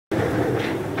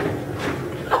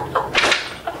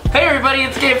everybody,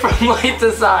 it's Gabe from Light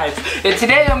Designs, and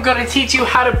today I'm going to teach you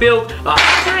how to build a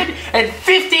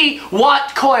 150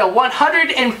 watt coil,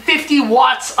 150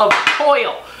 watts of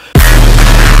coil.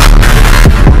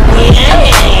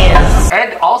 Yes!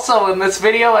 And also in this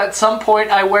video, at some point,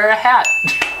 I wear a hat.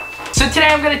 So today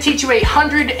I'm going to teach you a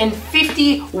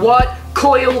 150 watt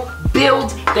coil build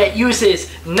that uses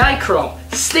nichrome,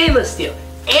 stainless steel,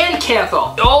 and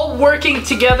Kanthal, all working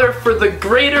together for the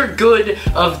greater good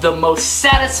of the most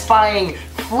satisfying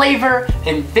flavor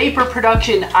and vapor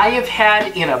production I have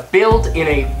had in a build in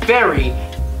a very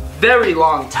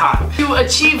long time. To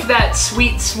achieve that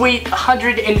sweet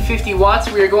 150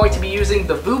 watts, we are going to be using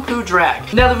the Voopoo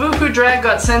drag. Now the Voopoo drag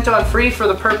got sent on free for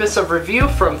the purpose of review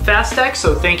from Fastech,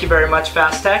 so thank you very much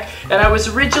Fastech. And I was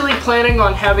originally planning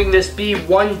on having this be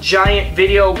one giant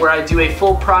video where I do a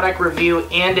full product review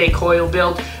and a coil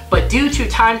build, but due to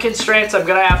time constraints, I'm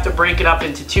gonna have to break it up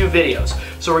into two videos.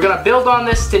 So we're gonna build on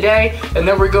this today, and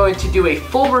then we're going to do a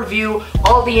full review,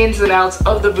 all the ins and outs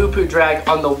of the Voopoo drag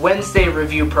on the Wednesday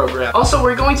review program. Also,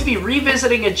 we're going to be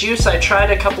revisiting a juice I tried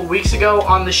a couple weeks ago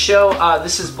on the show.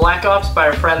 This is Black Ops by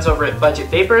our friends over at Budget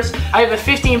Vapors. I have a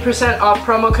 15% off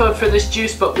promo code for this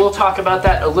juice, but we'll talk about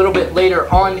that a little bit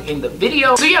later on in the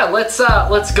video. So yeah, let's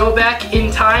go back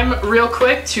in time real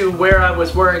quick to where I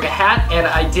was wearing a hat and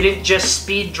I didn't just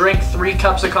speed drink 3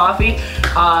 cups of coffee.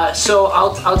 So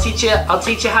I'll teach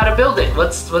you how to build it.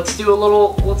 Let's do a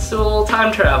little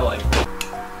time traveling.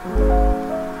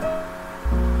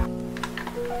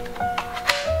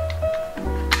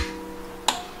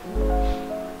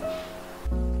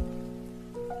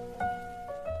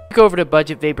 Go over to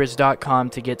budgetvapors.com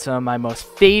to get some of my most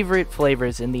favorite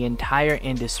flavors in the entire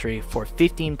industry for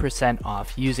 15%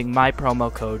 off using my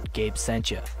promo code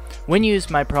GabeSentya. When you use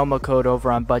my promo code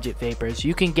over on Budget Vapors,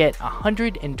 you can get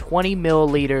 120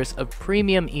 milliliters of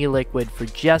premium e-liquid for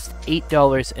just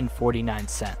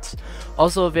 $8.49.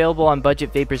 Also available on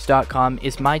budgetvapors.com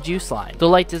is my juice line. The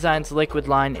Light Designs liquid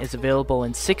line is available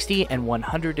in 60 and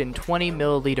 120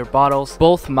 milliliter bottles.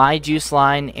 Both my juice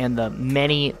line and the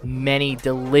many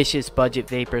delicious Budget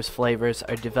Vapors flavors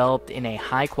are developed in a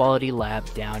high quality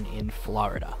lab down in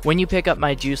Florida. When you pick up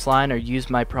my juice line or use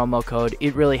my promo code,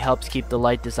 it really helps keep the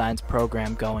Light Designs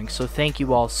program going, so thank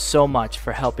you all so much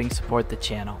for helping support the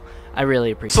channel. I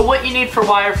really appreciate it. So what you need for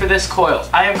wire for this coil,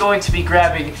 I am going to be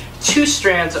grabbing 2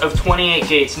 strands of 28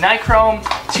 gauge nichrome,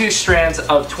 2 strands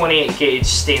of 28 gauge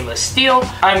stainless steel.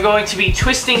 I'm going to be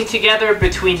twisting together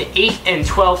between 8 and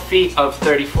 12 feet of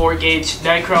 34 gauge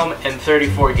nichrome and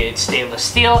 34 gauge stainless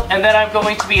steel, and then I'm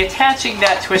going to be attaching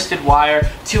that twisted wire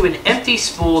to an empty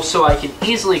spool so I can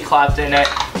easily clamp in it.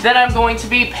 Then I'm going to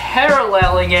be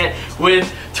paralleling it with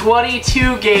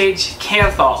 22 gauge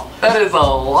Kanthal. That is a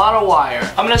lot of wire.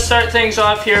 I'm going to start things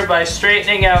off here by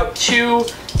straightening out 2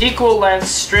 equal length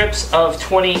strips of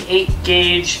 28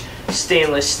 gauge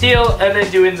stainless steel and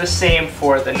then doing the same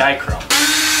for the nichrome.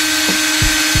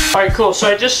 Alright, cool. So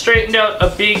I just straightened out a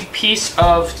big piece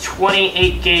of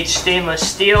 28 gauge stainless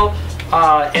steel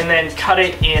and then cut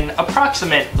it in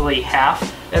approximately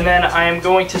half. And then I am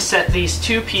going to set these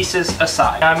 2 pieces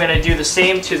aside. Now I'm going to do the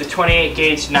same to the 28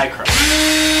 gauge nichrome.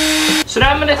 So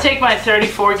now I'm going to take my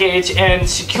 34 gauge and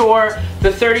secure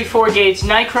the 34 gauge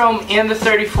nichrome and the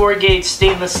 34 gauge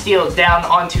stainless steel down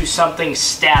onto something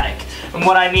static. And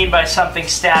what I mean by something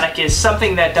static is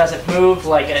something that doesn't move,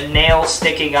 like a nail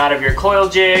sticking out of your coil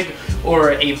jig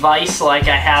or a vise like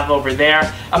I have over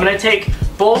there. I'm going to take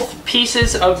both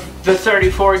pieces of the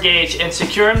 34 gauge and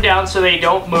secure them down so they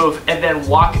don't move, and then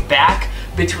walk back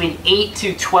between 8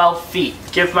 to 12 feet.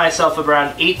 Give myself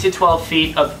around 8 to 12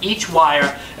 feet of each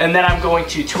wire, and then I'm going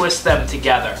to twist them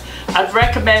together. I'd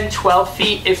recommend 12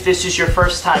 feet if this is your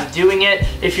first time doing it.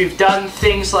 If you've done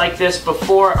things like this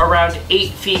before, around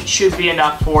 8 feet should be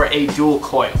enough for a dual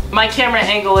coil. My camera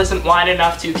angle isn't wide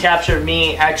enough to capture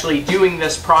me actually doing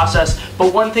this process,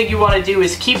 but one thing you want to do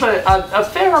is keep a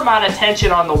fair amount of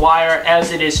tension on the wire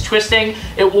as it is twisting.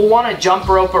 It will want to jump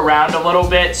rope around a little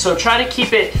bit, so try to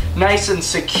keep it nice and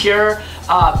secure.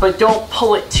 But don't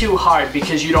pull it too hard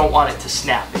because you don't want it to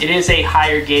snap. It is a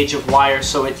higher gauge of wire,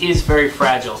 so it is very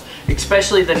fragile,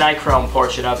 especially the nichrome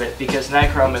portion of it, because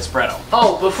nichrome is brittle.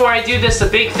 Oh, before I do this, a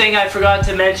big thing I forgot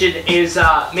to mention is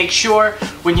make sure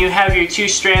when you have your 2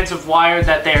 strands of wire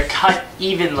that they are cut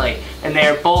evenly and they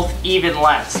are both even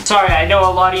lengths. Sorry, I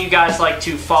know a lot of you guys like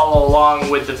to follow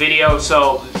along with the video,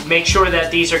 so make sure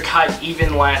that these are cut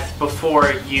even length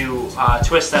before you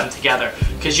twist them together,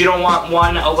 because you don't want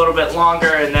one a little bit longer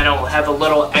and then it will have a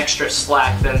little extra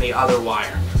slack than the other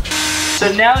wire.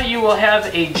 So now you will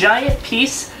have a giant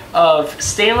piece of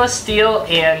stainless steel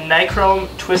and nichrome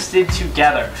twisted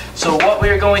together. So what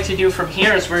we're going to do from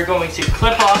here is we're going to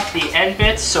clip off the end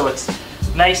bits so it's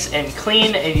nice and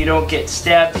clean and you don't get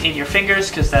stabbed in your fingers,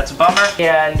 because that's a bummer.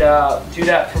 And do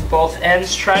that from both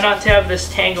ends. Try not to have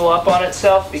this tangle up on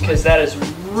itself, because that is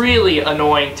really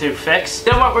annoying to fix.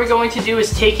 Then what we're going to do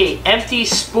is take an empty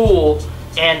spool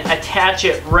and attach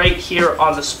it right here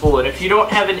on the spool. And if you don't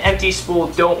have an empty spool,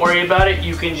 don't worry about it.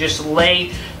 You can just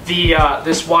lay the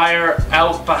this wire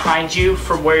out behind you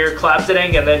from where you're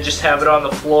claptoning and then just have it on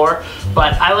the floor.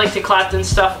 But I like to clapton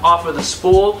stuff off of the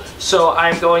spool, so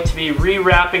I'm going to be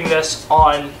rewrapping this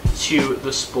onto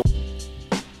the spool.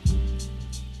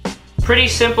 Pretty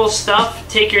simple stuff.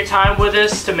 Take your time with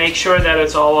this to make sure that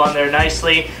it's all on there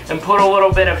nicely, and put a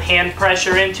little bit of hand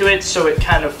pressure into it so it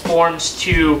kind of forms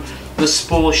to the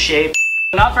spool shape.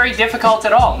 Not very difficult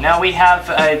at all. Now we have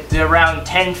around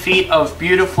 10 feet of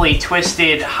beautifully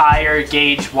twisted higher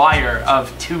gauge wire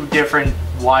of 2 different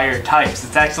wire types.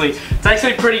 It's actually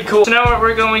pretty cool. So now what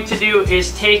we're going to do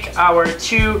is take our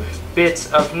 2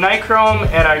 bits of nichrome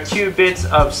and our 2 bits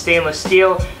of stainless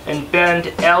steel and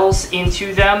bend L's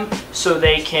into them so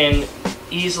they can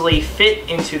easily fit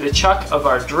into the chuck of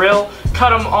our drill.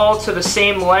 Cut them all to the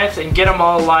same length and get them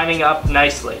all lining up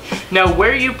nicely. Now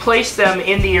where you place them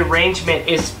in the arrangement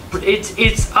is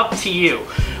it's up to you.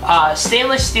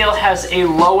 Stainless steel has a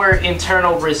lower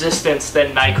internal resistance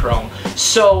than nichrome.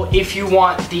 So if you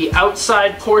want the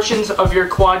outside portions of your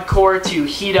quad core to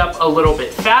heat up a little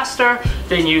bit faster,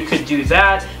 then you could do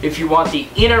that. If you want the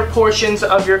inner portions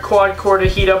of your quad core to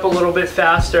heat up a little bit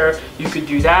faster, you could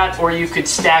do that, or you could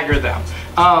stagger them.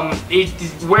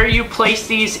 Where you place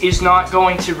these is not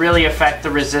going to really affect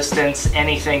the resistance,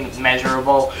 anything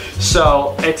measurable.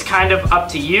 So it's kind of up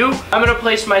to you. I'm going to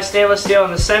place my stainless steel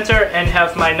in the center and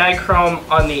have my nichrome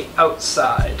on the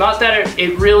outside. Not that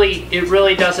it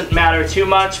really doesn't matter too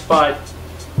much, but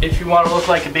if you want to look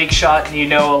like a big shot and you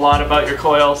know a lot about your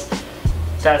coils,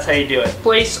 that's how you do it.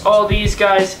 Place all these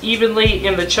guys evenly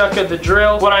in the chuck of the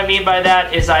drill. What I mean by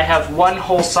that is I have one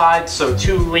whole side, so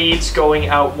 2 leads going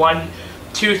out one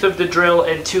tooth of the drill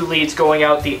and 2 leads going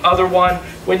out the other one.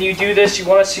 When you do this, you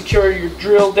want to secure your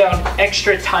drill down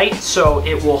extra tight so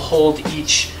it will hold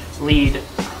each lead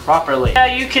properly. Now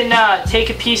you can take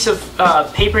a piece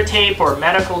of paper tape or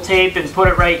medical tape and put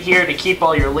it right here to keep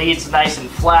all your leads nice and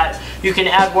flat. You can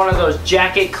add one of those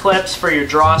jacket clips for your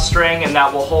drawstring and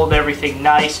that will hold everything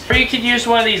nice. Or you could use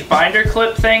one of these binder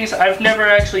clip things. I've never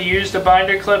actually used a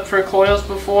binder clip for coils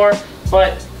before,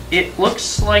 but it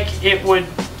looks like it would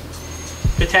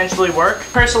potentially work.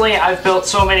 Personally, I've built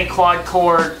so many quad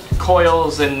core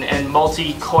coils and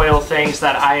multi-coil things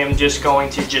that I am just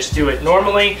going to do it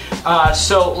normally.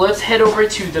 So let's head over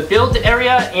to the build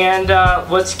area and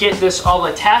let's get this all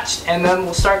attached, and then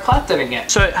we'll start claptoning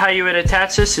it. So how you would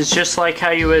attach this is just like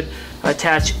how you would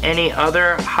attach any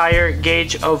other higher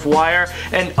gauge of wire.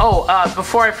 And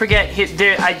before I forget,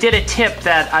 I did a tip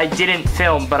that I didn't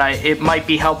film, but it might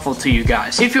be helpful to you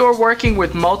guys. If you're working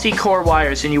with multi-core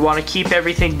wires and you want to keep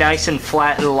everything nice and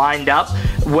flat and lined up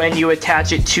when you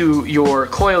attach it to your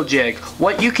coil jig,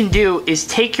 what you can do is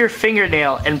take your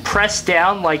fingernail and press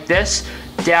down like this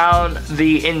down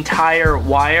the entire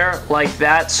wire like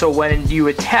that, so when you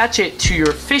attach it to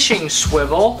your fishing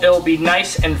swivel, it'll be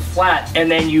nice and flat,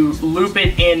 and then you loop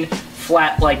it in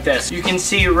flat like this. You can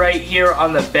see right here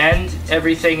on the bend,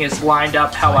 everything is lined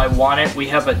up how I want it. We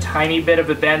have a tiny bit of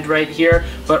a bend right here,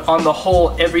 but on the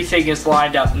whole, everything is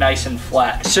lined up nice and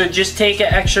flat. So just take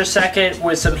an extra second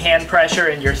with some hand pressure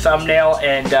and your thumbnail,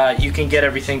 and you can get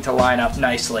everything to line up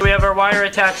nicely. We have our wire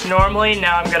attached normally.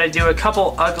 Now I'm gonna do a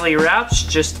couple ugly wraps,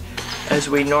 just as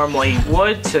we normally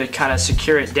would, to kind of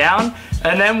secure it down.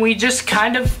 And then we just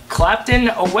kind of clapton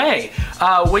away.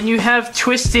 When you have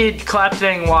twisted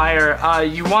claptoning wire,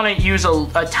 you want to use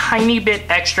a tiny bit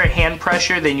extra hand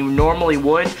pressure than you normally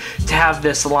would to have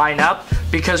this line up,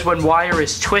 because when wire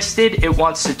is twisted, it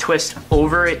wants to twist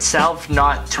over itself,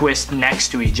 not twist next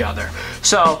to each other.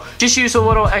 So just use a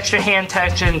little extra hand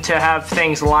tension to have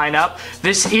things line up.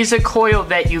 This is a coil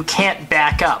that you can't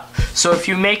back up. So if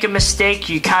you make a mistake,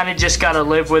 you kind of just got to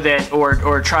live with it,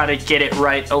 or try to get it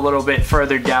right a little bit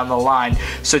further down the line.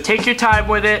 So take your time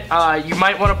with it. You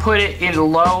might want to put it in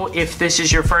low if this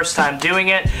is your first time doing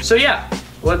it. So yeah,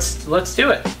 let's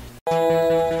do it.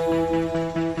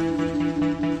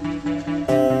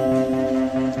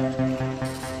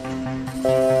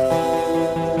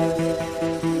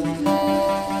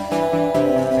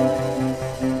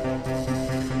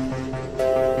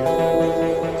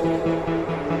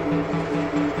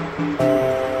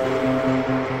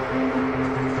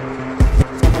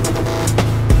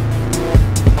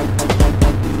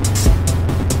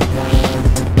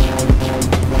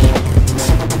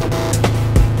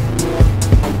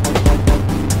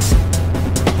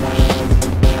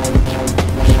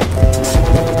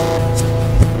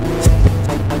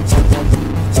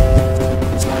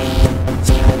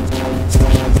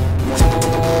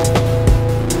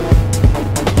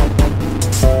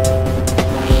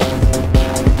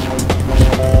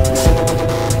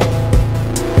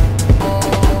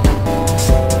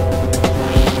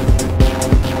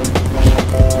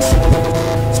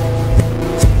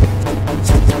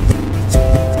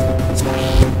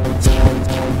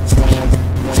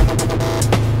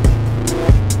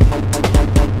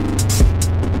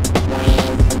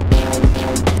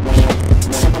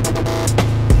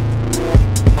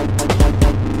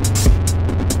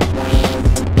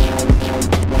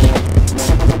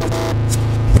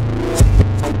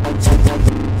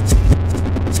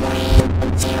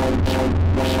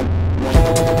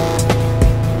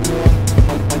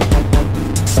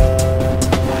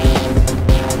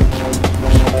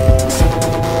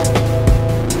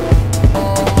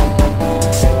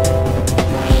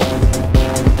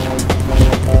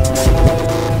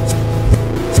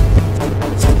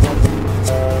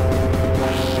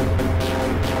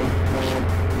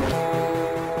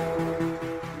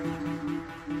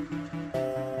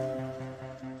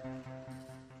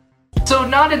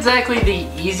 not exactly the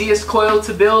easiest coil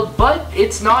to build, but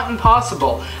it's not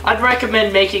impossible. I'd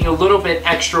recommend making a little bit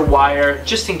extra wire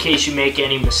just in case you make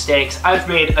any mistakes. I've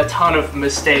made a ton of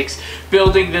mistakes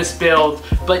building this build,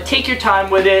 but take your time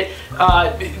with it.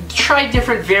 Try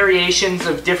different variations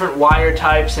of different wire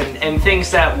types and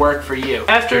things that work for you.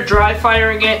 After dry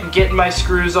firing it and getting my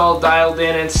screws all dialed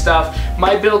in and stuff,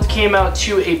 my build came out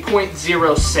to a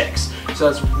 0.06. So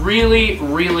that's really,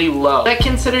 really low. Is that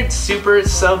considered super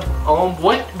sub-ohm?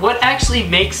 What actually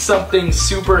makes something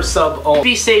super sub-ohm?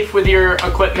 Be safe with your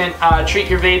equipment. Treat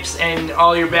your vapes and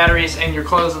all your batteries and your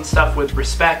coils and stuff with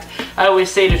respect. I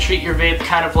always say to treat your vape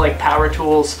kind of like power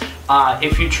tools.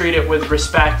 If you treat it with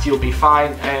respect, you'll be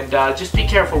fine, and just be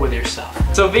careful with your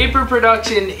stuff. So vapor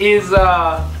production is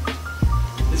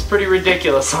pretty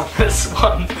ridiculous on this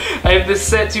one. I have this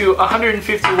set to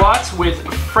 150 watts with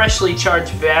freshly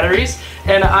charged batteries,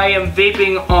 and I am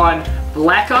vaping on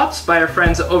Black Ops by our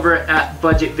friends over at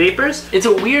Budget Vapors. It's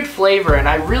a weird flavor, and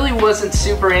I really wasn't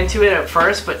super into it at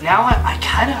first, but now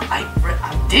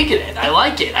I'm digging it. I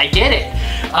like it. I get it.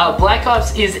 Black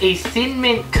Ops is a thin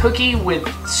mint cookie with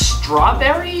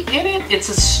strawberry in it.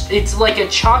 It's like a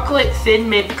chocolate thin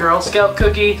mint Girl Scout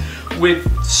cookie with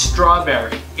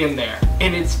strawberry in there,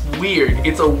 and it's weird.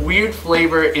 It's a weird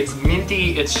flavor. It's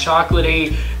minty, it's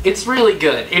chocolatey, it's really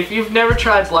good. If you've never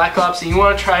tried Black Ops and you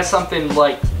want to try something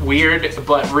like weird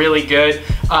but really good,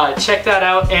 check that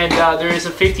out, and there is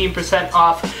a 15%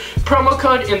 off promo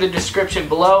code in the description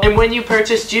below. And when you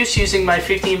purchase juice using my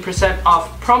 15%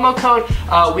 off promo code,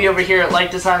 we over here at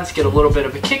Light Designs get a little bit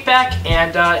of a kickback,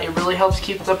 and it really helps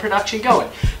keep the production going.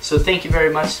 So thank you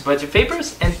very much to Budget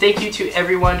Vapors, and thank you to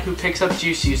everyone who picks up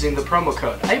juice using the promo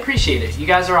code. I appreciate it. You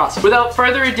guys are awesome. Without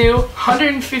further ado,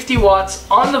 150 watts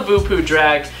on the Voopoo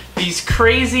drag. These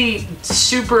crazy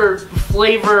super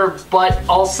flavor but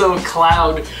also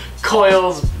cloud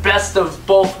coils, best of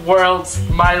both worlds,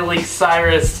 Miley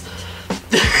Cyrus.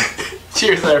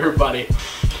 Cheers everybody.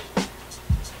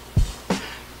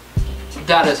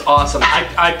 That is awesome.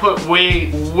 I put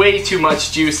way too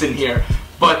much juice in here,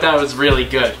 but that was really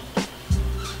good.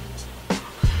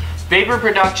 Vapor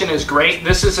production is great.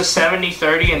 This is a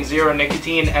 70-30 and 0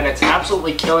 nicotine, and it's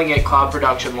absolutely killing it cloud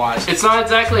production wise. It's not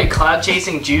exactly a cloud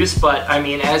chasing juice, but I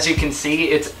mean, as you can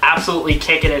see, it's absolutely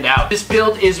kicking it out. This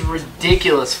build is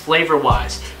ridiculous flavor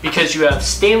wise because you have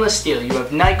stainless steel, you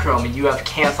have nichrome, and you have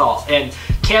canthal. And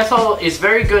canthal is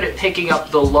very good at picking up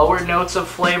the lower notes of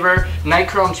flavor.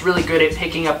 Nichrome's really good at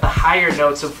picking up the higher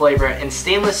notes of flavor, and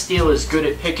stainless steel is good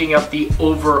at picking up the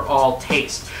overall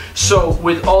taste. So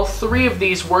with all three of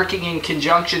these working in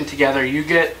conjunction together, you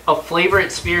get a flavor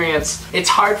experience. It's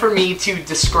hard for me to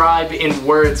describe in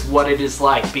words what it is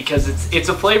like because it's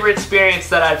a flavor experience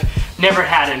that I've never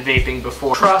had in vaping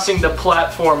before. Crossing the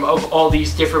platform of all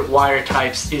these different wire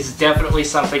types is definitely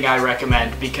something I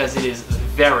recommend because it is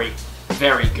very,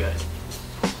 very good.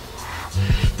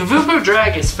 The Voopoo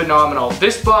drag is phenomenal.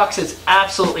 This box is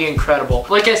absolutely incredible.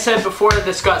 Like I said before,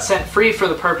 this got sent free for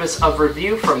the purpose of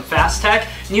review from Fast Tech,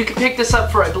 and you can pick this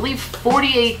up for, I believe,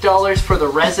 $48 for the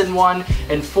resin one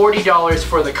and $40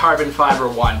 for the carbon fiber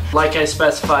one. Like I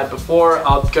specified before,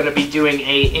 I'm going to be doing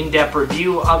a in-depth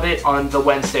review of it on the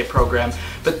Wednesday program.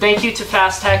 But thank you to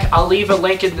Fast Tech. I'll leave a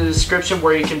link in the description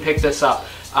where you can pick this up.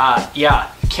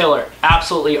 Yeah, killer,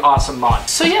 absolutely awesome mod.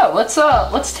 So yeah, let's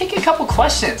take a couple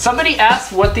questions. Somebody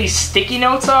asked what these sticky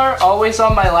notes are always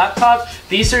on my laptop.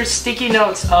 These are sticky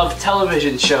notes of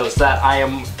television shows that I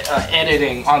am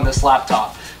editing on this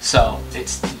laptop. So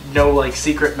it's no like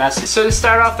secret message. So to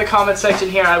start off the comment section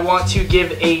here, I want to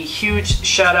give a huge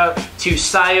shout out to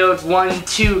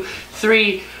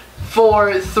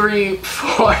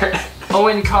Syode123434.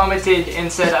 Owen commented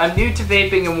and said, I'm new to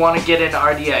vaping and want to get an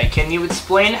RDA. Can you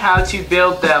explain how to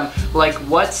build them? Like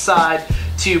what side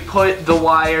to put the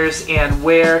wires and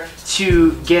where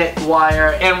to get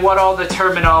wire and what all the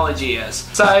terminology is.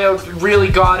 Sayo really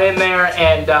got in there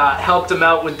and helped him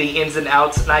out with the ins and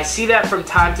outs, and I see that from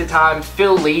time to time.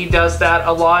 Phil Lee does that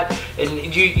a lot,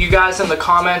 and you guys in the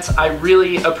comments, I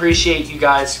really appreciate you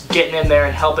guys getting in there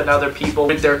and helping other people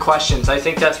with their questions. I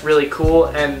think that's really cool,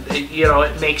 and you know,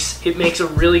 it makes a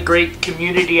really great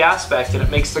community aspect, and it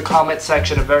makes the comment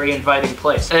section a very inviting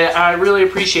place. And I really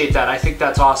appreciate that. I think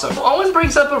that's awesome. Owen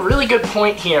brings up a really good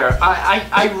point here.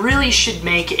 I really really should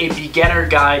make a beginner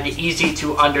guide, easy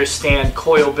to understand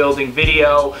coil building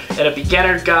video, and a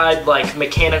beginner guide like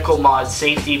mechanical mod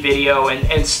safety video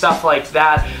and stuff like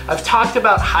that. I've talked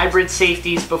about hybrid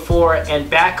safeties before, and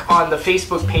back on the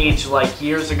Facebook page like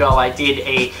years ago I did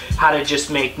a how to just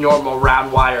make normal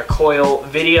round wire coil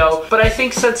video, but I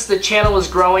think since the channel is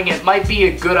growing it might be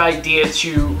a good idea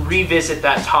to revisit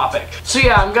that topic. So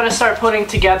yeah, I'm gonna start putting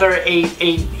together a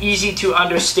easy to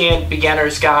understand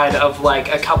beginner's guide of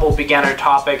like a couple beginner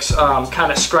topics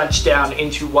kind of scrunched down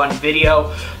into one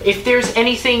video. If there's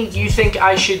anything you think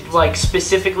I should like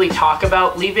specifically talk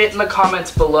about, leave it in the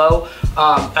comments below.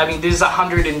 I mean, this is a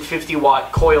 150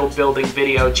 watt coil building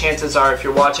video. Chances are if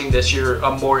you're watching this you're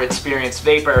a more experienced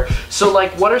vapor. So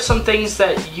like, what are some things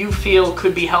that you feel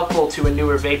could be helpful to a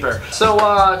newer vapor? So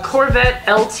Corvette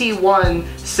LT1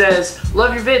 says,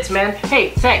 love your vids, man.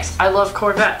 Hey, thanks. I love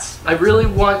Corvettes. I really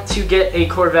want to get a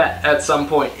Corvette at some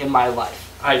point in my life.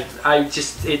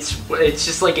 It's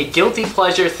just like a guilty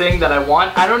pleasure thing that I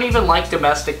want. I don't even like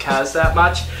domestic cars that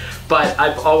much, but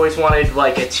I've always wanted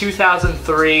like a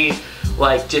 2003,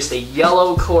 like just a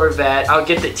yellow Corvette. I'll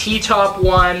get the T-top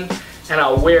one, and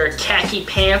I'll wear khaki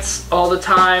pants all the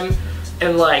time,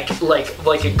 and like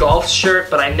a golf shirt,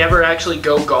 but I never actually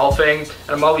go golfing. And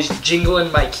I'm always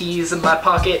jingling my keys in my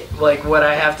pocket, like when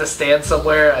I have to stand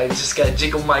somewhere, I just gotta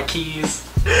jiggle my keys.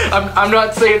 I'm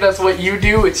not saying that's what you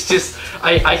do, it's just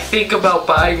I think about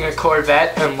buying a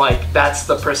Corvette and like that's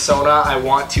the persona I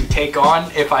want to take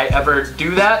on if I ever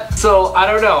do that. So I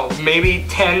don't know, maybe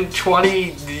 10,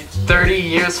 20, 30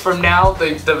 years from now,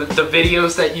 the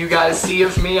videos that you guys see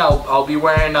of me, I'll be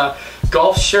wearing a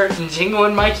golf shirt and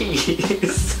jingling my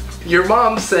keys. Your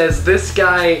mom says this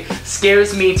guy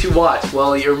scares me to watch.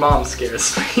 Well, your mom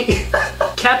scares me.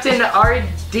 Captain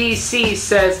RDC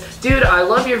says, dude, I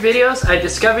love your videos. I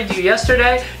discovered you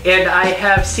yesterday and I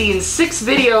have seen 6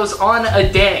 videos on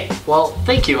a day. Well,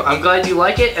 thank you. I'm glad you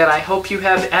like it, and I hope you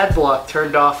have ad block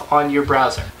turned off on your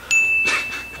browser.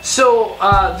 So,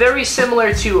 very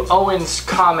similar to Owen's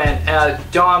comment,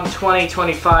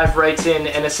 Dom2025 writes in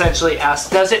and essentially asks,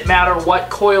 does it matter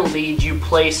what coil lead you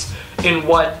place in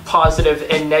what positive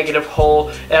and negative hole?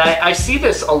 And I see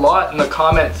this a lot in the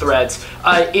comment threads.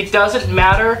 It doesn't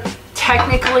matter.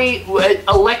 Technically,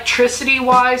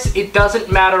 electricity-wise, it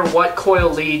doesn't matter what coil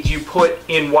lead you put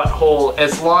in what hole,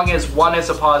 as long as one is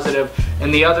a positive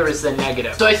and the other is the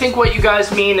negative. So I think what you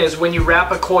guys mean is when you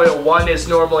wrap a coil, one is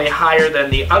normally higher than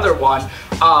the other one.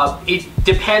 It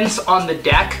depends on the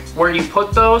deck where you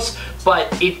put those,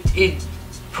 but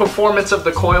performance of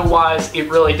the coil wise, it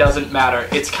really doesn't matter.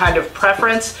 It's kind of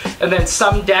preference, and then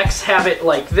some decks have it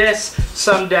like this,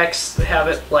 some decks have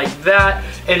it like that,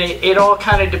 and it all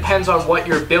kind of depends on what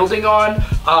you're building on.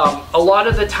 A lot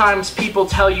of the times people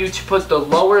tell you to put the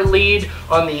lower lead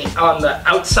on the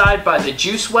outside by the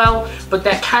juice well, but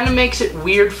that kind of makes it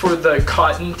weird for the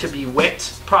cotton to be wicked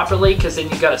properly, because then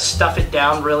you got to stuff it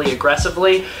down really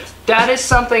aggressively. That is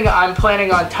something I'm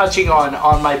planning on touching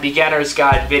on my beginner's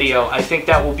guide video. I think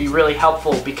that will be really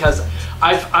helpful because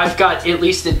I've got at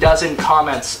least a dozen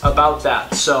comments about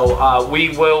that. So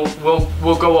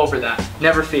we'll go over that.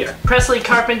 Never fear. Presley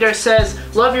Carpenter says,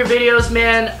 love your videos,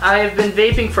 man. I have been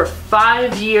vaping for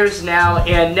 5 years now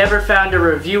and never found a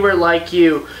reviewer like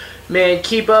you. Man,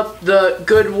 keep up the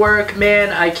good work,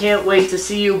 man. I can't wait to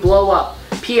see you blow up.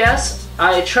 P.S.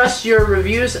 I trust your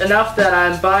reviews enough that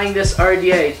I'm buying this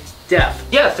RDA. Def.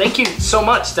 Yeah, thank you so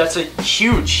much. That's a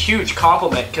huge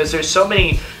compliment, because there's so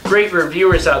many great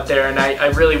reviewers out there, and I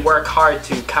really work hard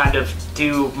to kind of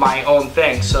do my own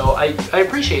thing, so I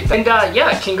appreciate that. And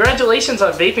yeah, congratulations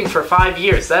on vaping for 5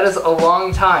 years. That is a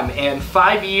long time, and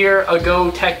 5 year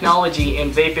ago technology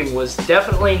in vaping was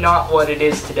definitely not what it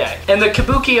is today. And the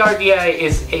Kabuki RDA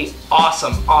is a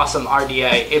awesome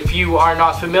RDA. If you are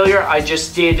not familiar, I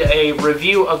just did a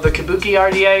review of the Kabuki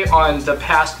RDA on the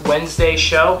past Wednesday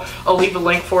show. I'll leave a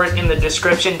link for it in the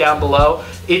description down below.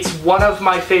 It's one of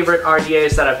my favorite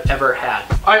RDAs that I've ever had.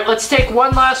 Alright, let's take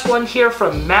one last one here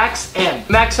from Max M.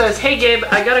 Max says, hey Gabe,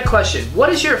 I got a question. What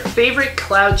is your favorite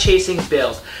cloud chasing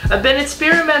build? I've been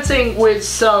experimenting with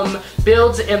some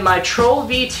builds in my Troll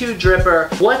V2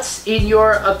 dripper. What's, in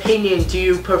your opinion, do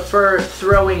you prefer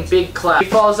throwing big clouds?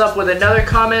 He follows up with another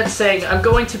comment saying, I'm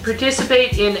going to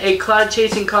participate in a cloud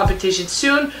chasing competition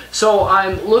soon, so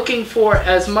I'm looking for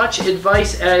as much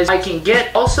advice as I can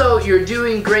get. Also, you're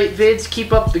doing great vids.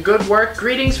 Keep up the good work.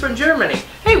 Greetings from Germany.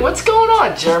 Hey, what's going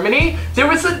on, Germany?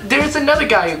 There's another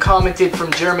guy who commented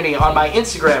from Germany on my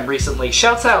Instagram recently.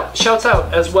 Shouts out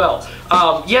as well.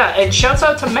 Yeah, yeah, and shouts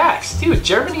out to Max, dude.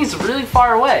 Germany's really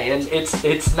far away, and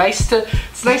it's nice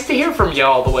to hear from you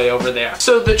all the way over there.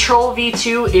 So the Troll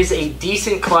V2 is a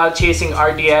decent cloud chasing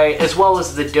RDA, as well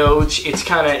as the Doge. It's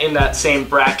kind of in that same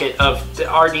bracket of the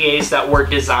RDAs that were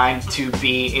designed to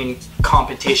be in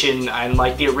competition and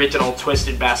like the original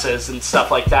Twisted Messes and stuff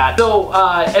like that. So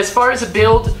as far as a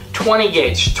build, 20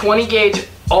 gauge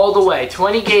all the way,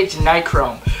 20 gauge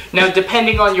nichrome. Now,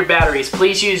 depending on your batteries,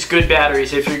 please use good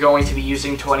batteries if you're going to be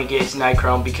using 20 gauge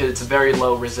nichrome because it's very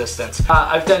low resistance.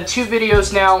 I've done 2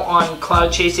 videos now on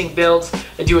cloud chasing builds.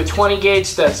 I do a 20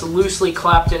 gauge that's loosely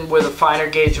clapped in with a finer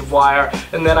gauge of wire,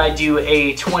 and then I do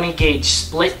a 20 gauge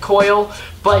split coil.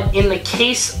 But in the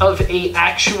case of a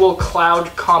actual cloud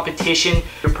competition,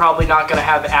 you're probably not going to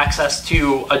have access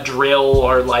to a drill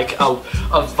or like a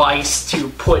vise to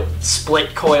put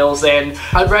split coils in.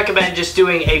 I'd recommend just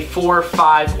doing a 4,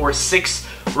 5, or 6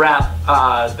 wrap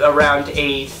around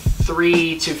a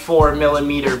 3 to 4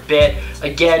 millimeter bit.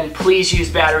 Again, please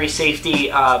use battery safety,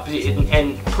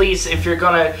 and please, if you're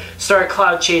gonna start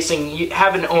cloud chasing, you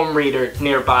have an ohm reader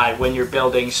nearby when you're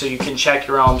building so you can check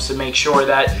your ohms to make sure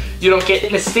that you don't get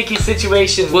in a sticky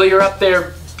situation while you're up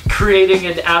there creating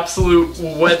an absolute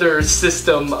weather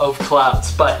system of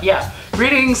clouds. But yeah,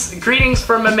 greetings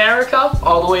from America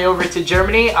all the way over to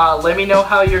Germany. Let me know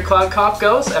how your cloud comp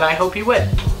goes, and I hope you win.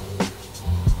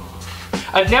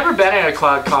 I've never been in a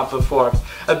cloud comp before.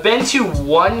 I've been to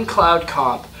one cloud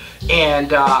comp,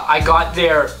 and I got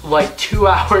there like 2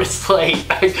 hours late.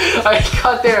 I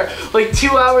got there like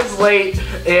 2 hours late,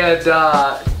 and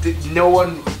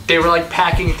they were like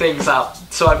packing things up.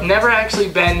 So I've never actually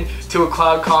been to a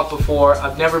cloud comp before.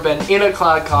 I've never been in a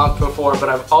cloud comp before, but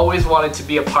I've always wanted to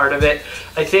be a part of it.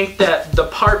 I think that the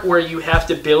part where you have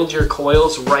to build your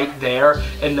coils right there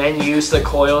and then use the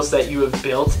coils that you have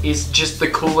built is just the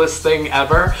coolest thing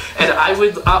ever. And I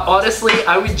would, honestly,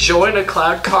 I would join a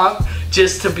cloud comp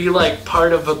just to be like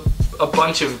part of a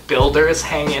bunch of builders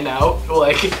hanging out.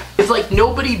 Like, it's like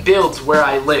nobody builds where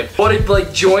I live. I want to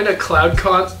like join a cloud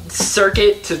comp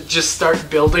circuit to just start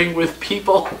building with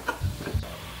people.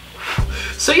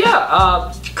 So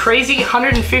yeah, crazy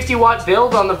 150 watt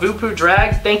build on the Voopoo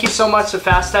drag. Thank you so much to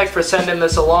Fastech for sending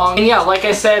this along. And yeah, like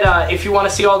I said, if you want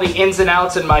to see all the ins and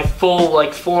outs and my full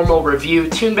like formal review,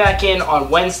 tune back in on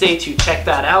Wednesday to check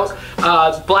that out.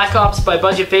 Black Ops by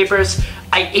Budget Vapors.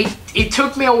 It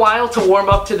took me a while to warm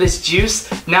up to this juice.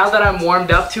 Now that I'm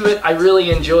warmed up to it, I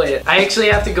really enjoy it. I actually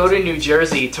have to go to New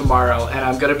Jersey tomorrow, and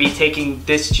I'm gonna be taking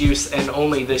this juice and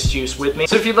only this juice with me.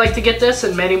 So if you'd like to get this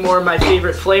and many more of my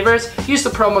favorite flavors, use the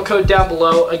promo code down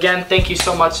below. Again, thank you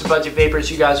so much to Budget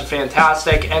Vapors. You guys are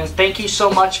fantastic. And thank you so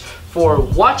much for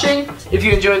watching. If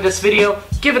you enjoyed this video,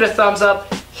 give it a thumbs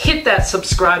up. Hit that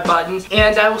subscribe button,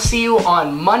 and I will see you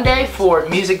on Monday for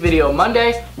Music Video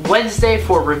Monday, Wednesday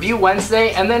for Review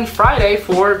Wednesday, and then Friday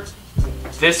for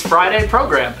this Friday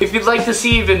program. If you'd like to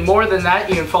see even more than that,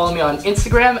 you can follow me on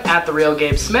Instagram at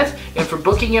 @TheRealGabeSmith, and for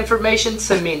booking information,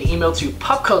 send me an email to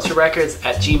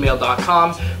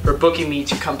popculturerecords@gmail.com for booking me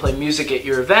to come play music at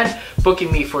your event, booking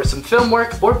me for some film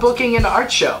work, or booking an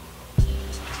art show.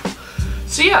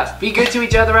 So yeah, be good to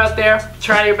each other out there,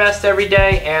 try your best every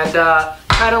day, and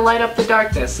try to light up the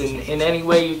darkness in any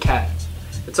way you can.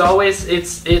 It's always,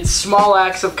 it's small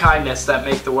acts of kindness that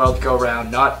make the world go round,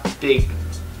 not big,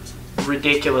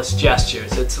 ridiculous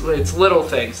gestures. It's little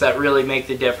things that really make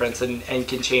the difference and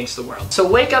can change the world. So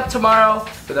wake up tomorrow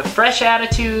with a fresh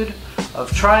attitude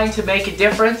of trying to make a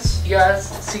difference. You guys,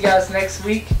 see you guys next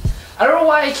week. I don't know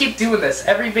why I keep doing this.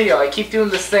 Every video, I keep doing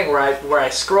this thing where I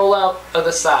scroll out of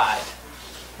the side.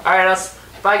 Alright,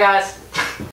 bye guys.